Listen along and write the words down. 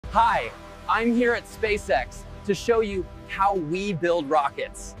Hi, I'm here at SpaceX to show you how we build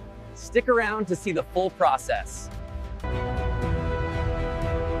rockets. Stick around to see the full process.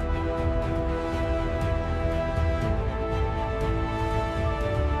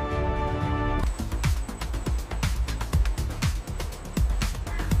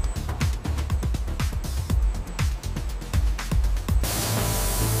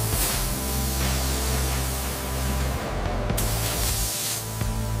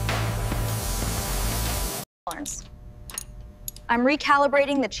 I'm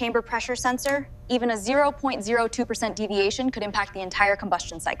recalibrating the chamber pressure sensor. Even a 0.02% deviation could impact the entire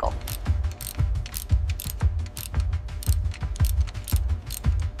combustion cycle.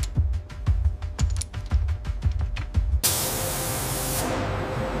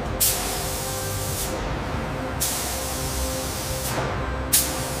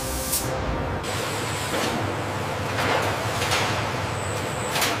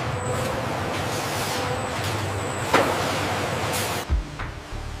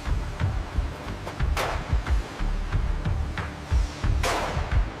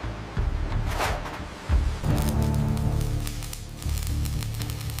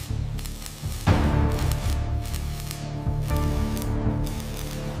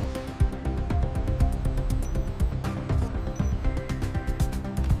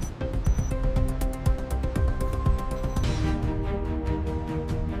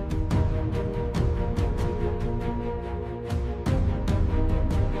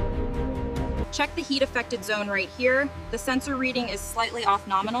 Check the heat affected zone right here. The sensor reading is slightly off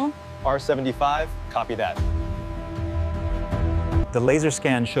nominal. R75, copy that. The laser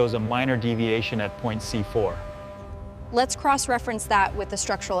scan shows a minor deviation at point C4. Let's cross-reference that with the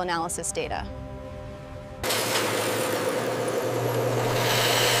structural analysis data.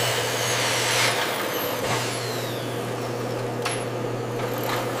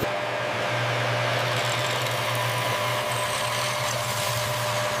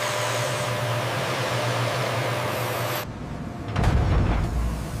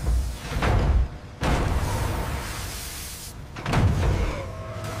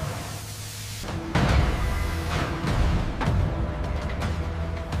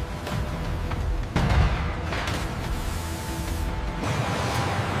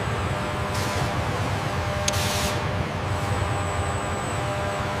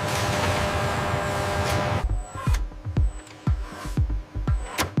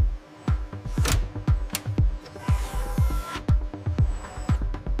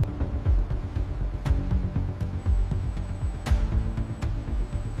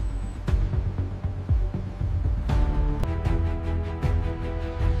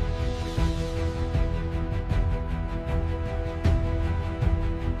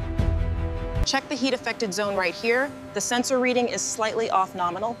 Check the heat affected zone right here. The sensor reading is slightly off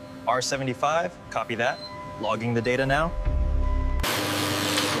nominal. R75, copy that. Logging the data now.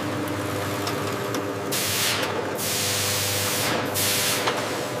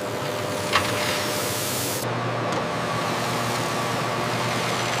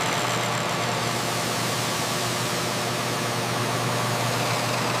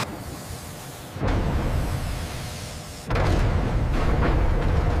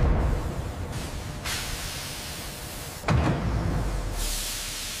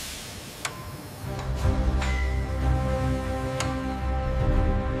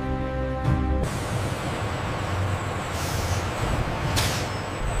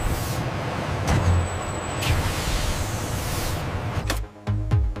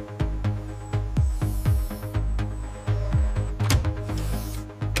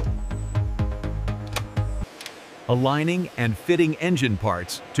 Aligning and fitting engine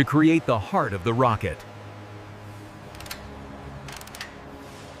parts to create the heart of the rocket.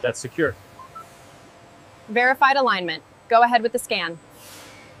 That's secure. Verified alignment. Go ahead with the scan.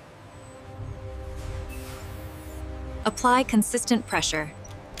 Apply consistent pressure.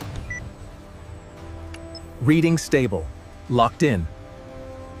 Reading stable. Locked in.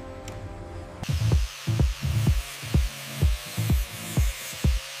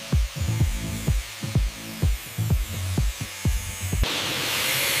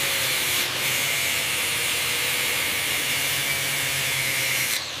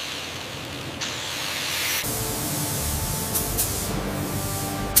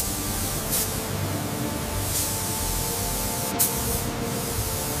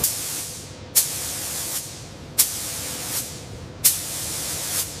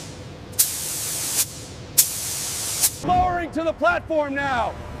 Lowering to the platform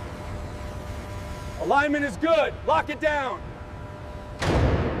now. Alignment is good. Lock it down.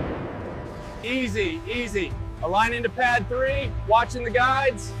 Easy, easy. Align into pad 3, watching the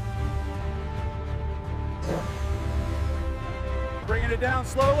guides. Bringing it down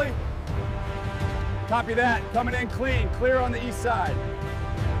slowly. Copy that. Coming in clean. Clear on the east side.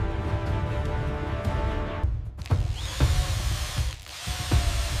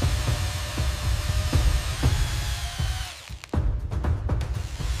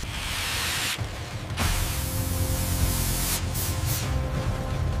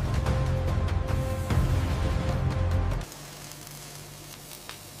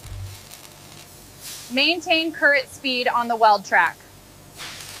 Maintain current speed on the weld track.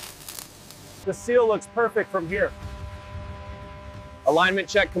 The seal looks perfect from here. Alignment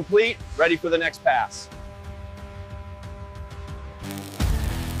check complete, ready for the next pass.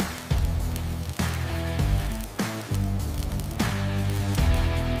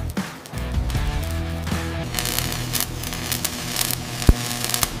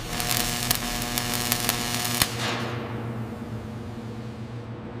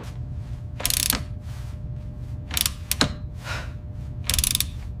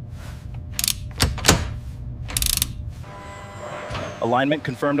 Alignment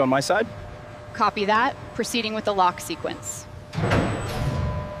confirmed on my side. Copy that. Proceeding with the lock sequence.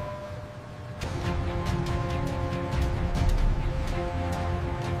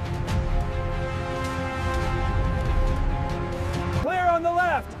 Clear on the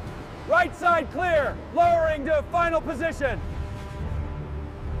left. Right side clear. Lowering to final position.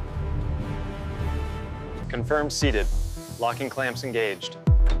 Confirmed seated. Locking clamps engaged.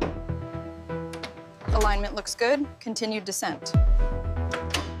 Alignment looks good. Continued descent.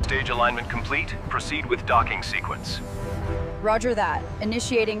 Stage alignment complete. Proceed with docking sequence. Roger that.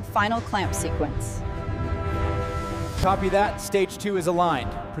 Initiating final clamp sequence. Copy that. Stage 2 is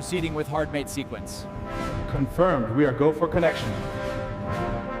aligned. Proceeding with hard mate sequence. Confirmed. We are go for connection.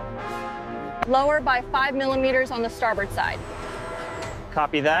 Lower by 5 millimeters on the starboard side.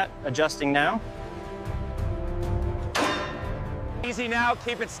 Copy that. Adjusting now. Easy now,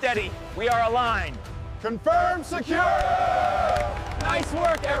 keep it steady. We are aligned. Confirmed. Secure. Nice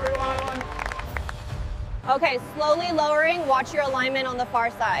work, everyone. Okay, slowly lowering. Watch your alignment on the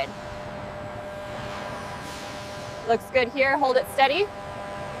far side. Looks good here. Hold it steady.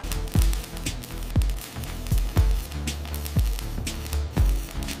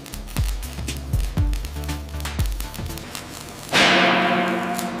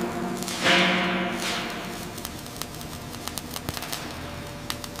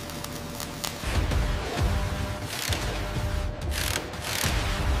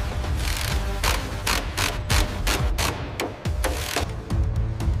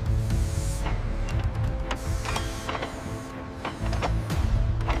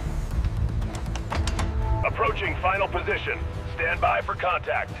 Approaching final position. Stand by for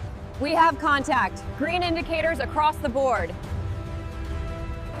contact. We have contact. Green indicators across the board.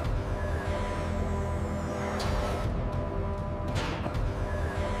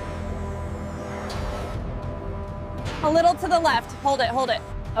 A little to the left. Hold it, hold it.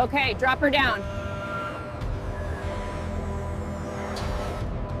 Okay, drop her down.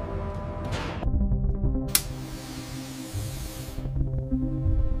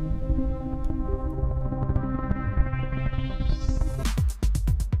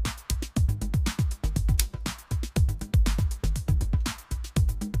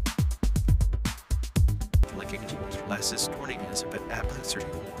 Glasses 20 minutes of apple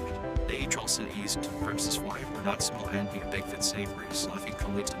 34. The Charleston East versus 5 were not small and be a big fit same race, laughing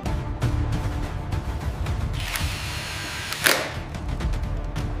colleagues.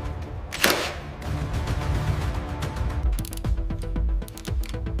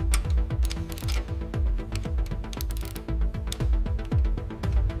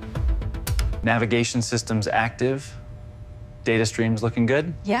 Navigation systems active. Data streams looking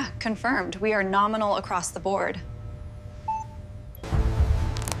good? Yeah, confirmed. We are nominal across the board.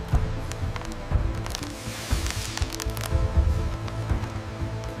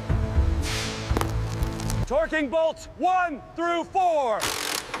 Torquing bolts 1 through 4.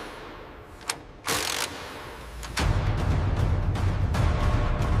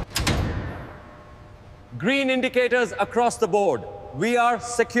 Green indicators across the board. We are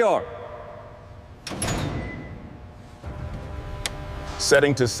secure.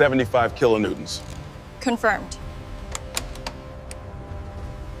 Setting to 75 kilonewtons. Confirmed.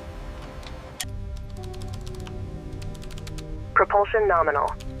 Propulsion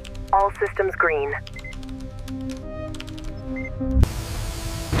nominal. All systems green.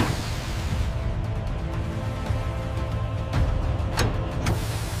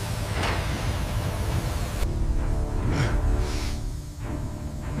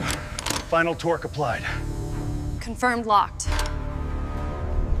 Final torque applied. Confirmed locked.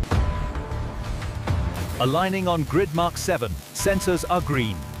 Aligning on grid mark 7. Sensors are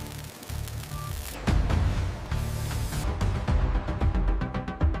green.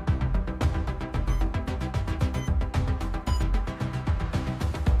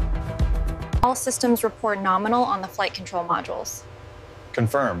 All systems report nominal on the flight control modules.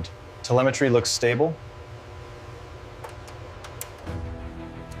 Confirmed. Telemetry looks stable.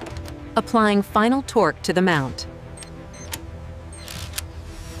 Applying final torque to the mount.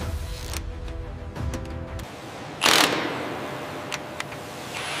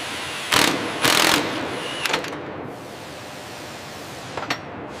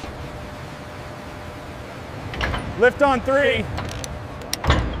 Lift on 3.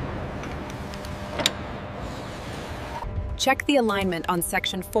 Check the alignment on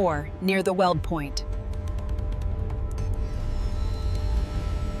section 4, near the weld point.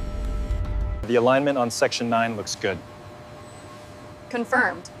 The alignment on section 9 looks good.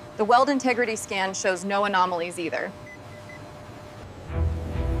 Confirmed. The weld integrity scan shows no anomalies either.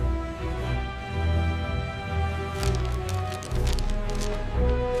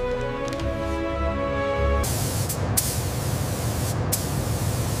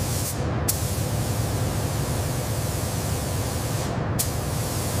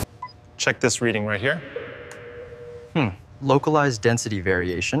 Check this reading right here. Localized density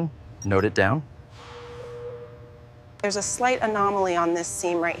variation. Note it down. There's a slight anomaly on this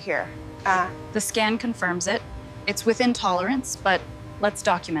seam right here. The scan confirms it. It's within tolerance, but let's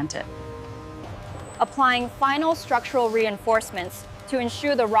document it. Applying final structural reinforcements to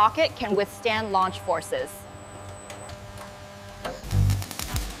ensure the rocket can withstand launch forces.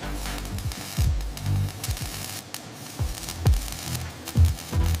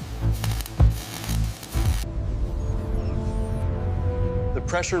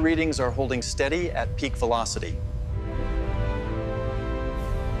 The pressure readings are holding steady at peak velocity.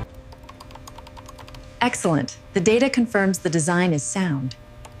 Excellent. The data confirms the design is sound.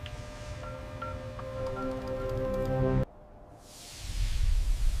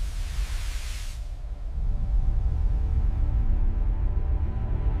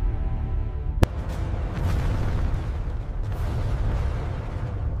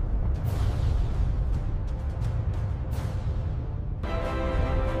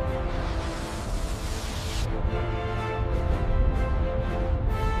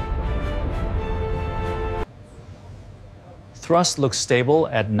 Thrust looks stable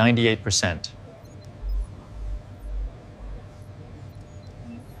at 98%.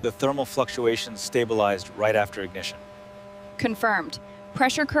 The thermal fluctuations stabilized right after ignition. Confirmed.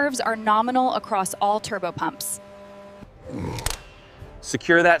 Pressure curves are nominal across all turbopumps.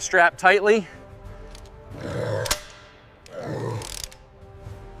 Secure that strap tightly.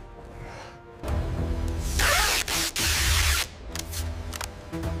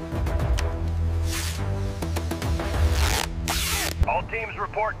 All teams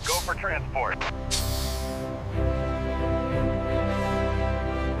report, go for transport.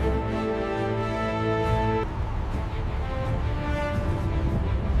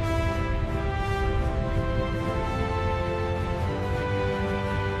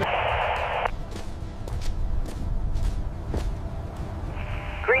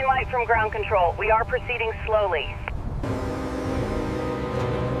 Green light from ground control. We are proceeding slowly.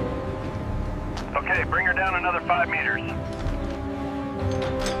 Okay, bring her down another 5 meters.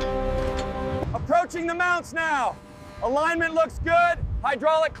 Approaching the mounts now. Alignment looks good.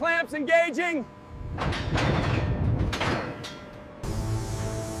 Hydraulic clamps engaging.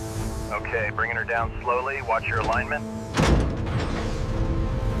 Okay, bringing her down slowly. Watch your alignment.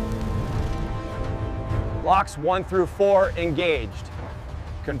 Locks 1 through 4 engaged.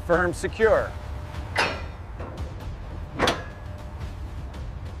 Confirmed secure.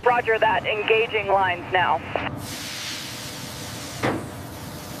 Roger that. Engaging lines now.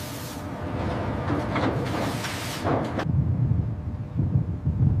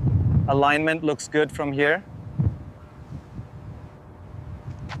 Alignment looks good from here.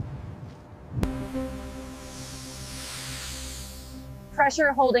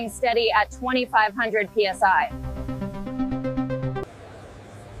 Pressure holding steady at 2,500 psi.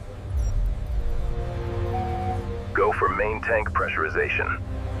 Go for main tank pressurization.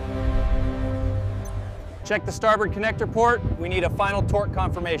 Check the starboard connector port. We need a final torque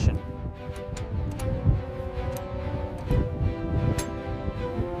confirmation.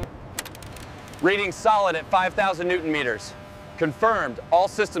 Reading solid at 5,000 Newton meters. Confirmed, all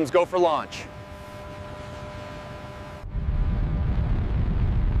systems go for launch.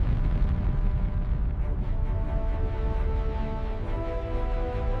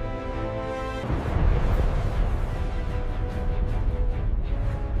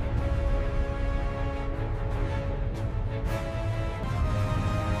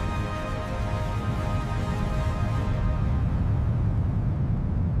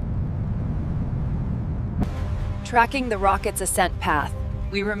 Tracking the rocket's ascent path,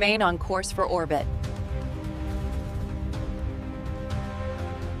 we remain on course for orbit.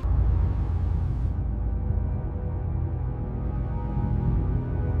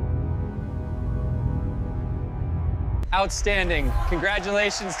 Outstanding.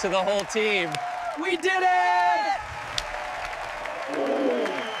 Congratulations to the whole team. We did it!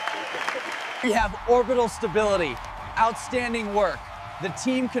 We have orbital stability. Outstanding work. The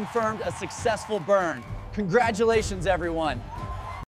team confirmed a successful burn. Congratulations, everyone.